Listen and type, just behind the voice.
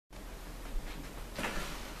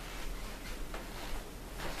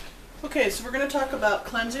Okay, so we're going to talk about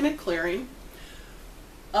cleansing and clearing.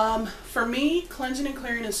 For me, cleansing and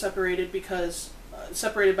clearing is separated because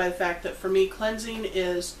separated by the fact that for me, cleansing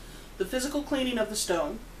is the physical cleaning of the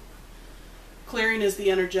stone. Clearing is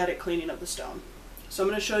the energetic cleaning of the stone. So I'm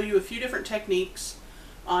going to show you a few different techniques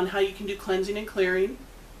on how you can do cleansing and clearing.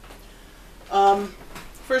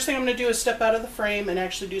 First thing I'm going to do is step out of the frame and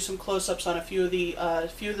actually do some close-ups on a few of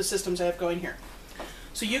the systems I have going here.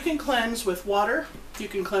 So you can cleanse with water, you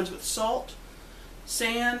can cleanse with salt,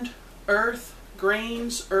 sand, earth,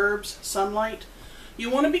 grains, herbs, sunlight. You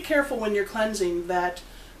want to be careful when you're cleansing that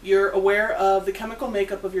you're aware of the chemical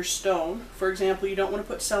makeup of your stone. For example, you don't want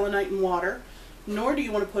to put selenite in water, nor do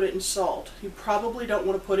you want to put it in salt. You probably don't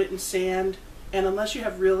want to put it in sand, and unless you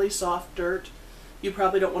have really soft dirt, you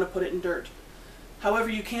probably don't want to put it in dirt. However,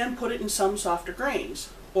 you can put it in some softer grains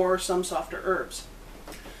or some softer herbs.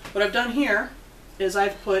 What I've done here is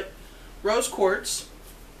I've put rose quartz,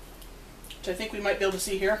 which I think we might be able to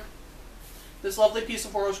see here, this lovely piece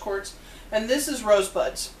of rose quartz, and this is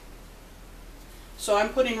rosebuds. So I'm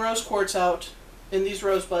putting rose quartz out in these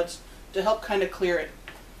rosebuds to help kind of clear it.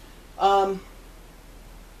 I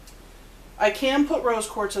can put rose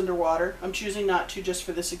quartz underwater. I'm choosing not to just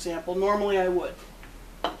for this example. Normally I would.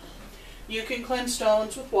 You can cleanse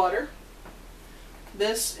stones with water.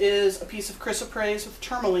 This is a piece of chrysoprase with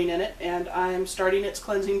tourmaline in it, and I'm starting its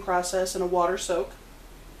cleansing process in a water soak.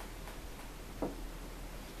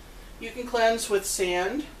 You can cleanse with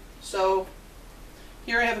sand. So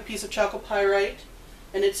here I have a piece of chalcopyrite,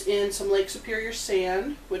 and it's in some Lake Superior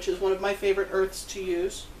sand, which is one of my favorite earths to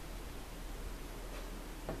use.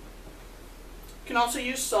 You can also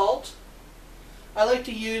use salt. I like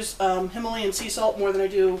to use Himalayan sea salt more than I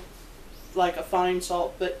do like a fine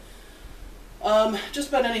salt, but just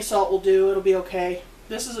about any salt will do. It'll be okay.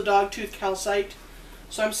 This is a dogtooth calcite,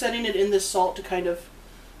 so I'm setting it in this salt to kind of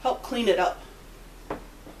help clean it up.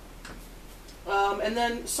 And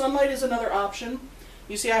then sunlight is another option.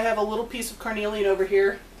 You see I have a little piece of carnelian over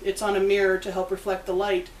here. It's on a mirror to help reflect the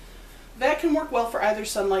light. That can work well for either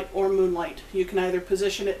sunlight or moonlight. You can either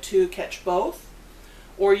position it to catch both,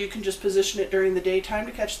 or you can just position it during the daytime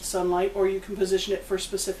to catch the sunlight, or you can position it for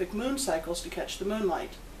specific moon cycles to catch the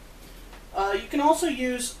moonlight. You can also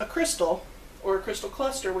use a crystal, or a crystal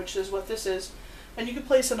cluster, which is what this is, and you can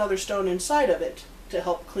place another stone inside of it to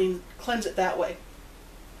help cleanse it that way.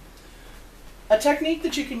 A technique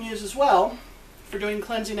that you can use as well for doing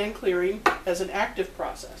cleansing and clearing as an active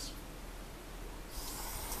process.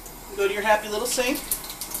 Go to your happy little sink.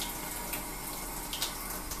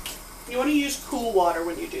 You want to use cool water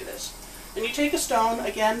when you do this. And you take a stone,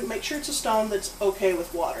 again, make sure it's a stone that's okay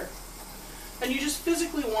with water. And you just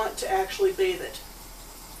physically want to actually bathe it.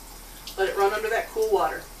 Let it run under that cool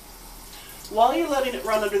water. While you're letting it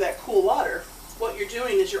run under that cool water, what you're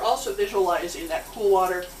doing is you're also visualizing that cool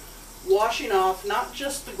water washing off not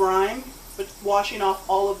just the grime, but washing off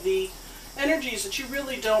all of the energies that you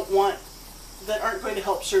really don't want, that aren't going to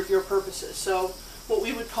help serve your purposes. So what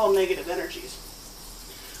we would call negative energies.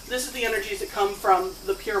 This is the energies that come from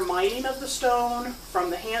the pure mining of the stone, from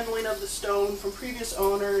the handling of the stone, from previous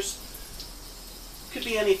owners. Could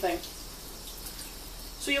be anything.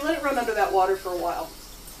 So you let it run under that water for a while.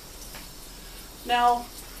 Now,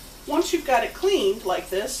 once you've got it cleaned like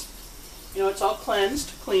this, you know, it's all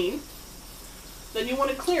cleansed, clean, then you want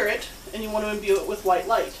to clear it and you want to imbue it with white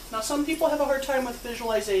light. Now, some people have a hard time with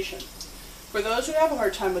visualization. For those who have a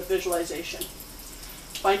hard time with visualization,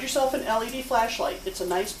 find yourself an LED flashlight. It's a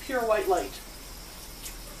nice pure white light.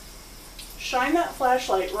 Shine that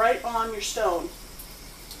flashlight right on your stone.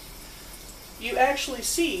 You actually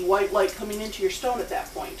see white light coming into your stone at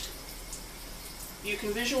that point. You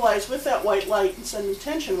can visualize with that white light and send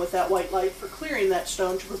intention with that white light for clearing that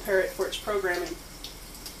stone to prepare it for its programming.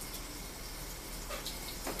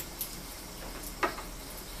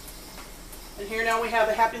 And here now we have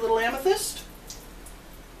a happy little amethyst.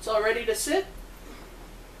 It's all ready to sit.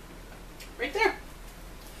 Right there.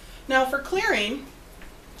 Now for clearing,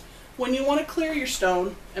 when you want to clear your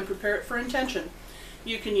stone and prepare it for intention,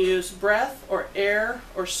 you can use breath or air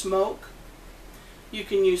or smoke. You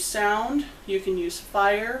can use sound, you can use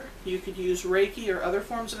fire, you could use Reiki or other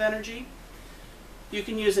forms of energy. You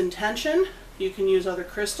can use intention, you can use other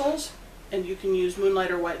crystals, and you can use moonlight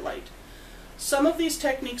or white light. Some of these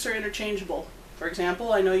techniques are interchangeable. For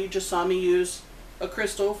example, I know you just saw me use a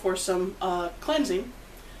crystal for some cleansing.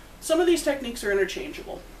 Some of these techniques are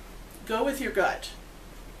interchangeable. Go with your gut.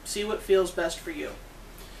 See what feels best for you.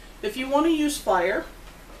 If you want to use fire,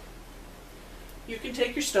 you can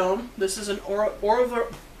take your stone. This is an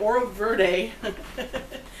Oro Verde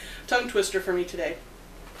tongue twister for me today.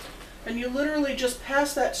 And you literally just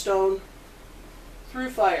pass that stone through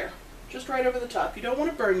fire, just right over the top. You don't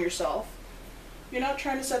want to burn yourself. You're not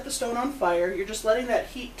trying to set the stone on fire. You're just letting that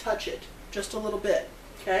heat touch it just a little bit,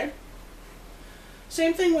 okay?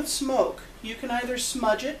 Same thing with smoke. You can either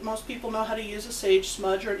smudge it. Most people know how to use a sage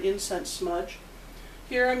smudge or an incense smudge.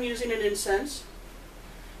 Here I'm using an incense.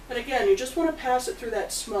 And again, you just want to pass it through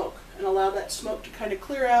that smoke and allow that smoke to kind of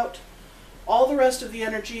clear out all the rest of the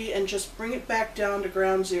energy and just bring it back down to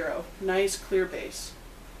ground zero. Nice clear base.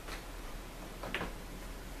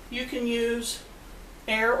 You can use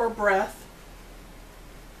air or breath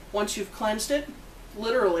once you've cleansed it,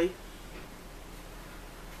 literally.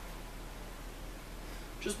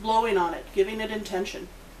 Just blowing on it, giving it intention.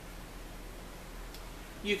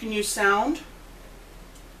 You can use sound.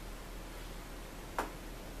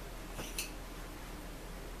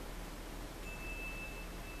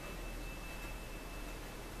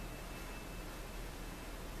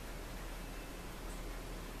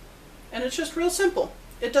 And it's just real simple.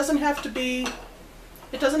 It doesn't have to be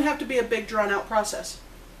a big drawn out process.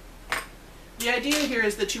 The idea here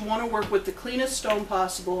is that you want to work with the cleanest stone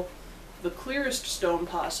possible, the clearest stone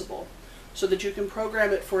possible, so that you can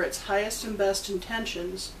program it for its highest and best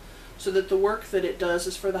intentions, so that the work that it does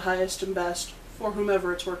is for the highest and best for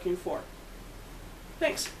whomever it's working for.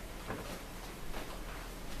 Thanks.